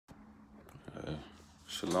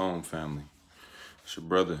Shalom, family. It's your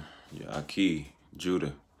brother, Yahs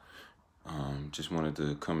Judah. Just wanted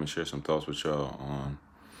to come and share some thoughts with y'all on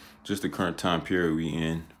just the current time period we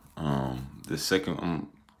in. I'm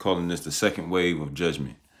calling this the second wave of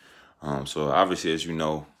judgment. So obviously, as you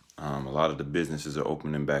know, a lot of the businesses are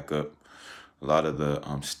opening back up. A lot of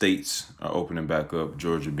the states are opening back up,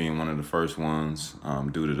 Georgia being one of the first ones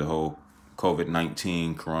due to the whole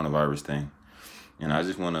COVID-19 coronavirus thing. And I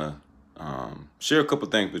just want to share a couple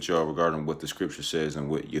things with y'all regarding what the scripture says and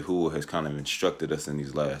what Yahuwah has kind of instructed us in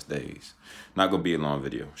these last days. Not going to be a long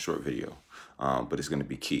video, short video, but it's going to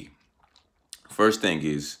be key. First thing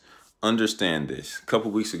is, understand this. A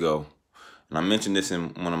couple weeks ago, and I mentioned this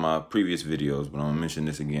in one of my previous videos, but I'm going to mention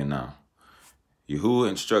this again now. Yahuwah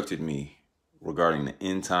instructed me regarding the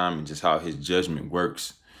end time and just how his judgment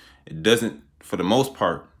works. It doesn't, for the most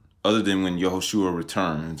part, other than when Yahushua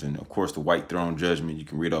returns, and of course the white throne judgment, you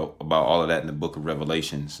can read about all of that in the book of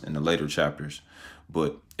Revelations in the later chapters.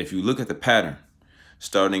 But if you look at the pattern,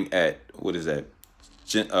 starting at,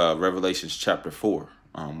 Revelations chapter 4,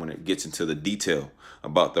 when it gets into the detail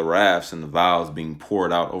about the wraths and the vials being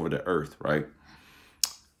poured out over the earth, right?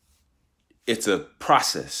 It's a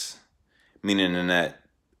process, meaning in that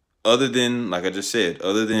other than, like I just said,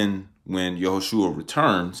 other than when Yahushua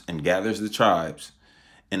returns and gathers the tribes,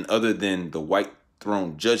 and other than the white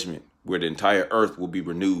throne judgment, where the entire earth will be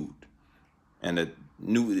renewed, and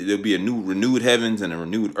there'll be a new renewed heavens and a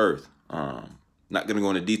renewed earth. Not going to go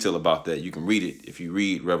into detail about that. You can read it if you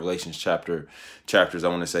read Revelations chapters. I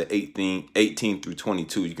want to say 18 through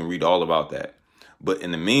 22. You can read all about that. But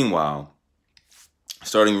in the meanwhile,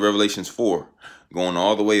 starting Revelations 4, going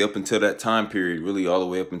all the way up until that time period, really all the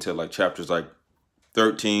way up until like chapters like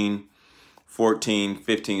 13, 14,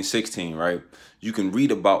 15, 16, right? You can read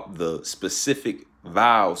about the specific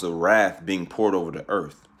vials of wrath being poured over the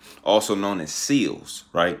earth, also known as seals,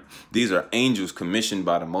 right? These are angels commissioned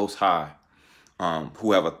by the Most High,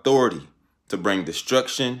 who have authority to bring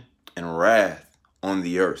destruction and wrath on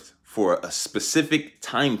the earth for a specific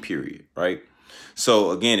time period, right? So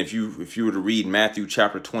again, if you were to read Matthew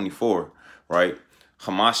chapter 24, right?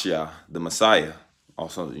 Hamashiach, the Messiah,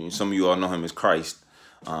 also some of you all know him as Christ,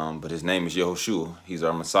 but his name is Yahushua. He's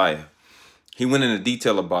our Messiah. He went into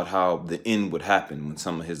detail about how the end would happen when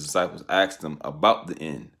some of his disciples asked him about the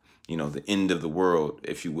end, the end of the world,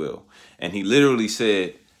 if you will. And he literally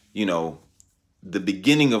said, the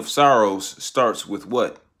beginning of sorrows starts with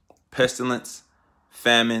what? Pestilence,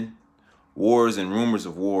 famine, wars and rumors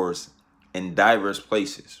of wars in diverse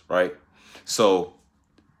places, right? So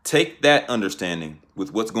take that understanding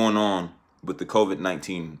with what's going on with the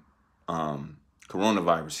COVID-19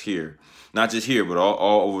 coronavirus here, not just here, but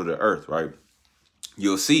all over the earth, right?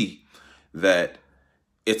 You'll see that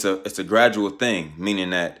it's a gradual thing,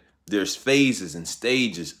 meaning that there's phases and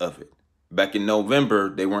stages of it. Back in November,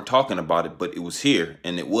 they weren't talking about it, but it was here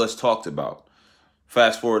and it was talked about.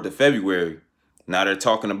 Fast forward to February, now they're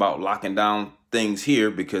talking about locking down things here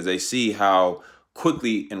because they see how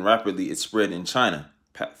quickly and rapidly it spread in China.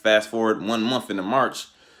 Fast forward 1 month into March,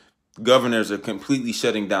 governors are completely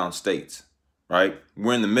shutting down states, right?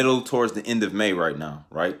 We're in the middle towards the end of May right now,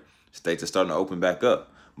 right? States are starting to open back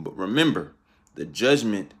up. But remember, the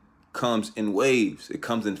judgment comes in waves. It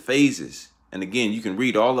comes in phases. And again, you can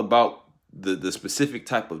read all about the specific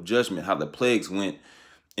type of judgment, how the plagues went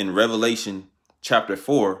in Revelation chapter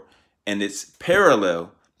 4. And it's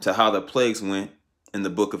parallel to how the plagues went in the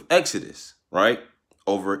book of Exodus, right?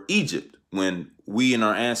 Over Egypt, when we and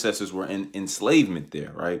our ancestors were in enslavement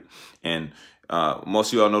there, right? And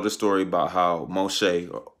most of y'all know the story about how Moshe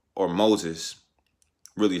or Moses,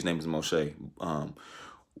 really his name is Moshe,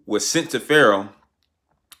 was sent to Pharaoh,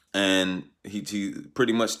 and he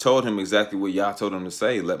pretty much told him exactly what Yah told him to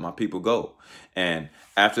say: let my people go. And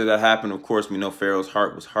after that happened, of course, we know Pharaoh's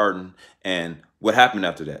heart was hardened. And what happened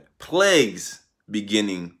after that? Plagues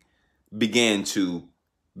began to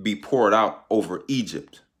be poured out over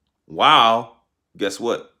Egypt, while, guess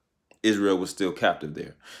what? Israel was still captive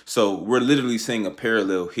there. So we're literally seeing a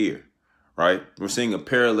parallel here, right? We're seeing a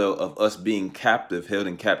parallel of us being captive, held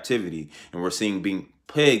in captivity, and we're seeing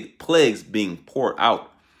plagues being poured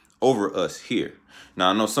out over us here. Now,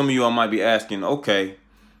 I know some of you all might be asking, okay,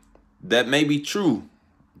 that may be true,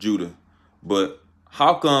 Judah, but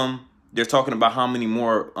how come they're talking about how many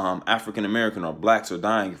more African-American or blacks are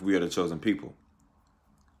dying if we are the chosen people?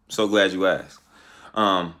 So glad you asked.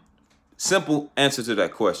 Simple answer to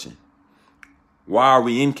that question. Why are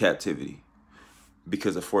we in captivity?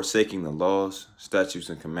 Because of forsaking the laws, statutes,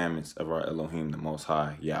 and commandments of our Elohim, the Most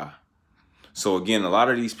High, Yah. So again, a lot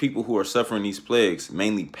of these people who are suffering these plagues,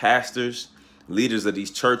 mainly pastors leaders of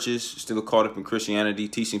these churches still caught up in Christianity,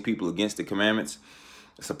 teaching people against the commandments.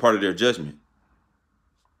 It's a part of their judgment.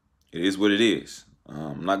 It is what it is.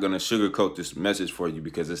 I'm not going to sugarcoat this message for you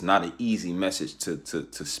because it's not an easy message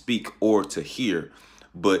to speak or to hear,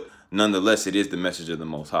 but nonetheless, it is the message of the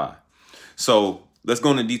Most High. So let's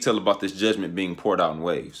go into detail about this judgment being poured out in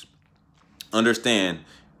waves. Understand,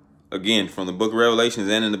 again, from the book of Revelations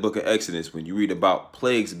and in the book of Exodus, when you read about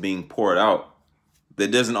plagues being poured out,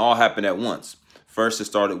 that doesn't all happen at once. First, it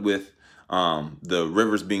started with the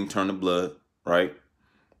rivers being turned to blood, right?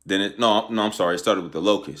 Then I'm sorry. It started with the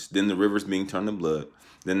locusts. Then the rivers being turned to blood.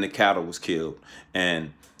 Then the cattle was killed,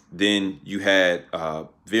 and then you had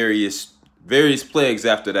various plagues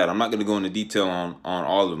after that. I'm not going to go into detail on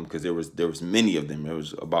all of them because there was many of them. There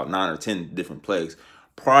was about 9 or 10 different plagues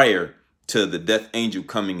prior to the death angel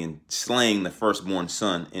coming and slaying the firstborn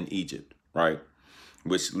son in Egypt, right?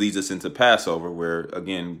 Which leads us into Passover, where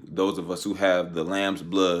again, those of us who have the lamb's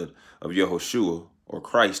blood of Yahushua or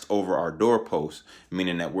Christ over our doorposts,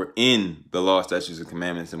 meaning that we're in the law, statutes, and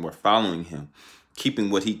commandments, and we're following him, keeping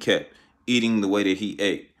what he kept, eating the way that he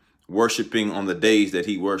ate, worshiping on the days that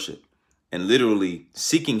he worshiped, and literally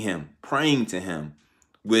seeking him, praying to him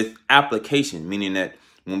with application, meaning that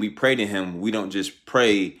when we pray to him, we don't just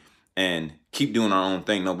pray and keep doing our own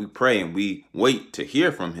thing. No, we pray and we wait to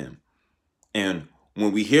hear from him. And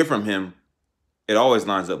when we hear from him, it always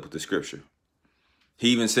lines up with the scripture. He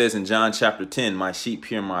even says in John chapter 10, my sheep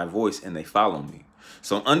hear my voice and they follow me.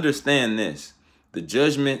 So understand this. The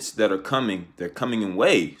judgments that are coming, they're coming in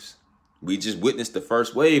waves. We just witnessed the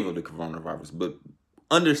first wave of the coronavirus, but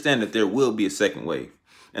understand that there will be a second wave.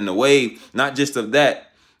 And the wave, not just of that,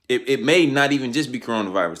 it may not even just be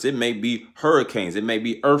coronavirus. It may be hurricanes. It may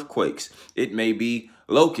be earthquakes. It may be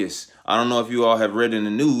locusts. I don't know if you all have read in the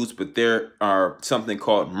news, but there are something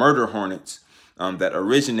called murder hornets that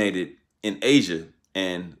originated in Asia.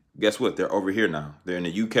 And guess what? They're over here now. They're in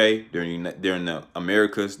the UK. They're in the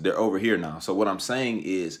Americas. They're over here now. So what I'm saying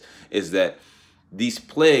is that these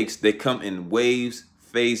plagues, they come in waves,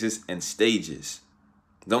 phases, and stages.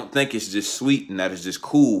 Don't think it's just sweet and that it's just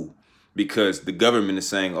cool because the government is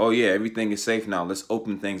saying, oh, yeah, everything is safe now. Let's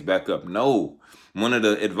open things back up. No. One of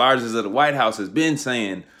the advisors of the White House has been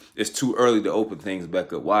saying it's too early to open things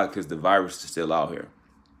back up. Why? Because the virus is still out here.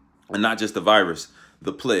 And not just the virus,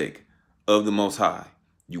 the plague of the Most High.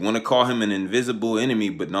 You want to call him an invisible enemy,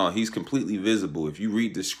 but no, he's completely visible. If you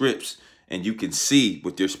read the scripts and you can see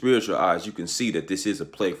with your spiritual eyes, you can see that this is a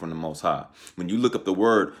plague from the Most High. When you look up the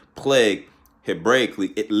word plague,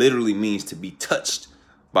 Hebraically, it literally means to be touched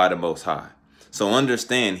by the Most High. So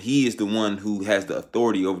understand, he is the one who has the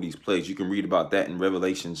authority over these plagues. You can read about that in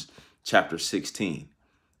Revelations chapter 16,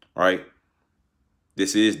 right?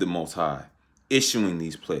 This is the Most High issuing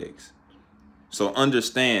these plagues. So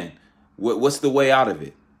understand, what's the way out of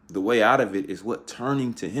it? The way out of it is what?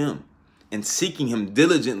 Turning to him and seeking him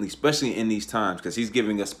diligently, especially in these times, because he's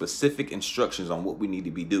giving us specific instructions on what we need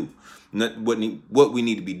to be doing, what we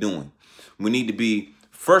need to be doing. We need to be,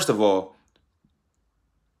 first of all,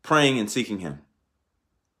 praying and seeking him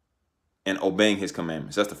and obeying his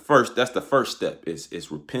commandments. That's the first step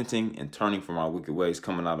is repenting and turning from our wicked ways,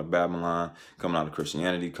 coming out of Babylon, coming out of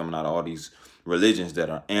Christianity, coming out of all these religions that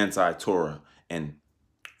are anti-Torah and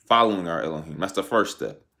following our Elohim. That's the first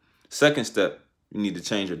step. Second step, you need to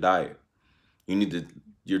change your diet.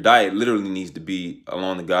 Your diet literally needs to be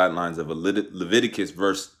along the guidelines of a Leviticus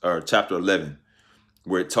chapter 11,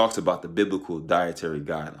 where it talks about the biblical dietary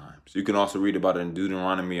guidelines. You can also read about it in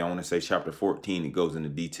Deuteronomy, I want to say chapter 14. It goes into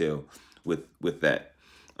detail with that.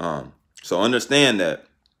 So understand that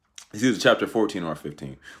it's either chapter 14 or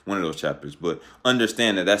 15, one of those chapters. But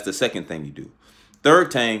understand that that's the second thing you do.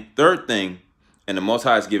 Third thing, and the Most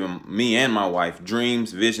High has given me and my wife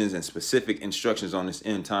dreams, visions, and specific instructions on this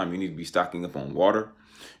end time. You need to be stocking up on water.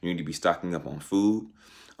 You need to be stocking up on food.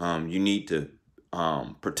 You need to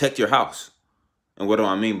protect your house. And what do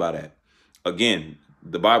I mean by that? Again,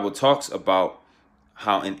 the Bible talks about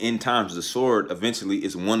how in end times the sword eventually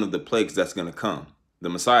is one of the plagues that's going to come. The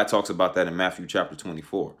Messiah talks about that in Matthew chapter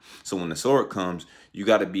 24. So when the sword comes, you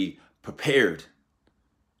got to be prepared.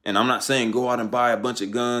 And I'm not saying go out and buy a bunch of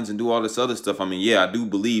guns and do all this other stuff. I mean, yeah, I do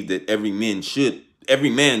believe that every man should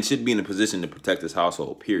be in a position to protect his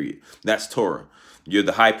household, period. That's Torah. You're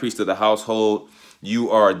the high priest of the household. You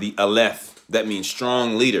are the Aleph. That means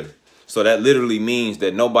strong leader. So that literally means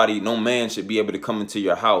that no man should be able to come into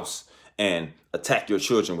your house and attack your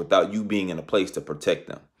children without you being in a place to protect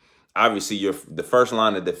them. Obviously, the first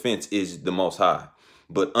line of defense is the Most High.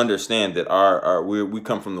 But understand that we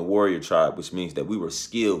come from the warrior tribe, which means that we were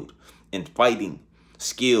skilled in fighting,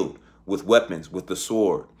 skilled with weapons, with the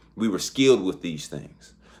sword, we were skilled with these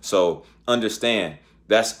things. So understand,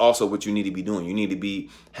 that's also what you need to be doing. You need to be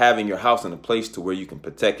having your house in a place to where you can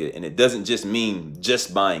protect it. And it doesn't just mean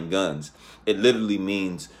just buying guns. It literally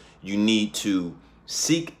means you need to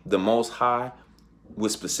seek the Most High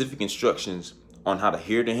with specific instructions on how to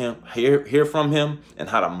hear from him, and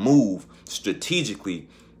how to move strategically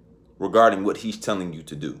regarding what he's telling you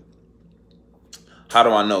to do. How do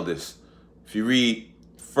I know this? If you read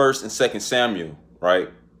 1st and 2nd Samuel, right?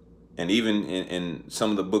 And even in some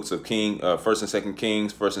of the books of 1st and 2nd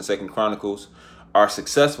Kings, 1st and 2nd Chronicles, our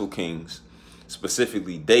successful kings,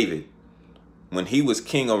 specifically David, when he was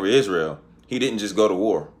king over Israel, he didn't just go to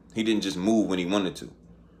war. He didn't just move when he wanted to.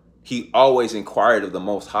 He always inquired of the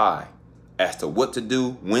Most High as to what to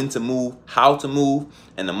do, when to move, how to move,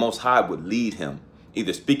 and the Most High would lead him,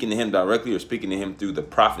 either speaking to him directly or speaking to him through the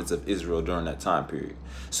prophets of Israel during that time period.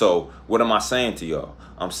 So what am I saying to y'all?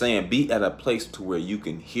 I'm saying be at a place to where you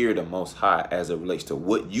can hear the Most High as it relates to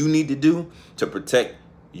what you need to do to protect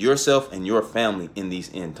yourself and your family in these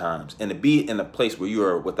end times, and to be in a place where you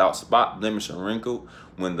are without spot, blemish, or wrinkle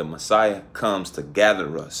when the Messiah comes to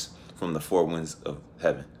gather us from the four winds of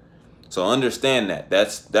heaven. So understand that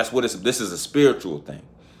that's what this is, a spiritual thing.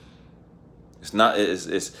 It's not,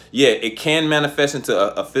 yeah, it can manifest into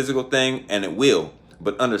a physical thing, and it will,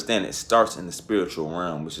 but understand it starts in the spiritual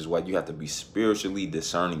realm, which is why you have to be spiritually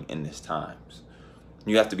discerning in these times.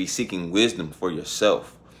 You have to be seeking wisdom for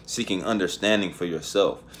yourself, seeking understanding for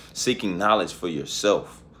yourself, seeking knowledge for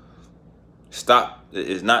yourself. Stop.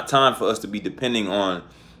 It's not time for us to be depending on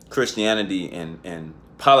Christianity and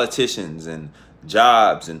politicians and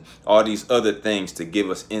jobs and all these other things to give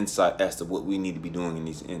us insight as to what we need to be doing in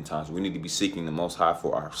these end times. We need to be seeking the Most High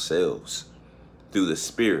for ourselves through the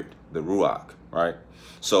Spirit, the Ruach, right?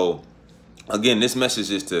 So again, this message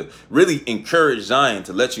is to really encourage Zion,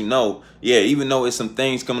 to let you know, yeah, even though it's some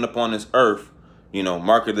things coming up on this earth, you know,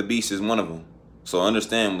 mark of the beast is one of them. So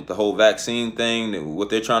understand, with the whole vaccine thing, that what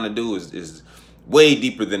they're trying to do is way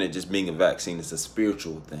deeper than it just being a vaccine. It's a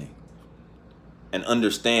spiritual thing. And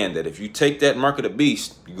understand that if you take that mark of the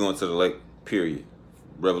beast, you go into the lake, period.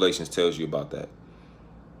 Revelations tells you about that.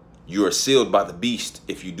 You are sealed by the beast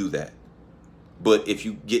if you do that. But if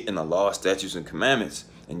you get in the law, statutes, and commandments,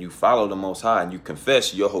 and you follow the Most High, and you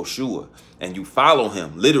confess Yahushua, and you follow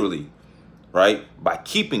him literally, right, by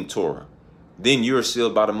keeping Torah, then you're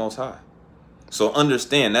sealed by the Most High. So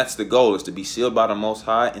understand, that's the goal, is to be sealed by the Most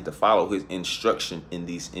High and to follow his instruction in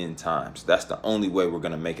these end times. That's the only way we're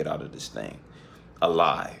going to make it out of this thing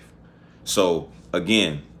alive. So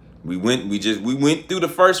again, we went through the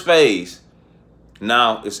first phase.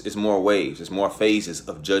 Now it's more waves, it's more phases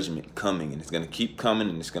of judgment coming, and it's going to keep coming,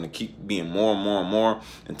 and it's going to keep being more and more and more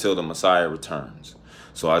until the Messiah returns.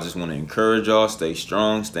 So I just want to encourage y'all, stay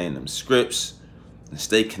strong, stay in them scripts, and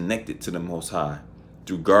stay connected to the Most High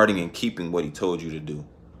through guarding and keeping what he told you to do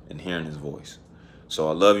and hearing his voice. So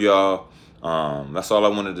I love y'all. That's all I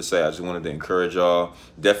wanted to say. I just wanted to encourage y'all.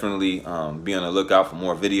 Definitely be on the lookout for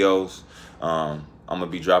more videos. I'm going to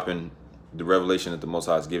be dropping the revelation that the Most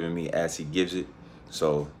High is giving me as he gives it.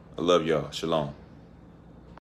 So I love y'all. Shalom.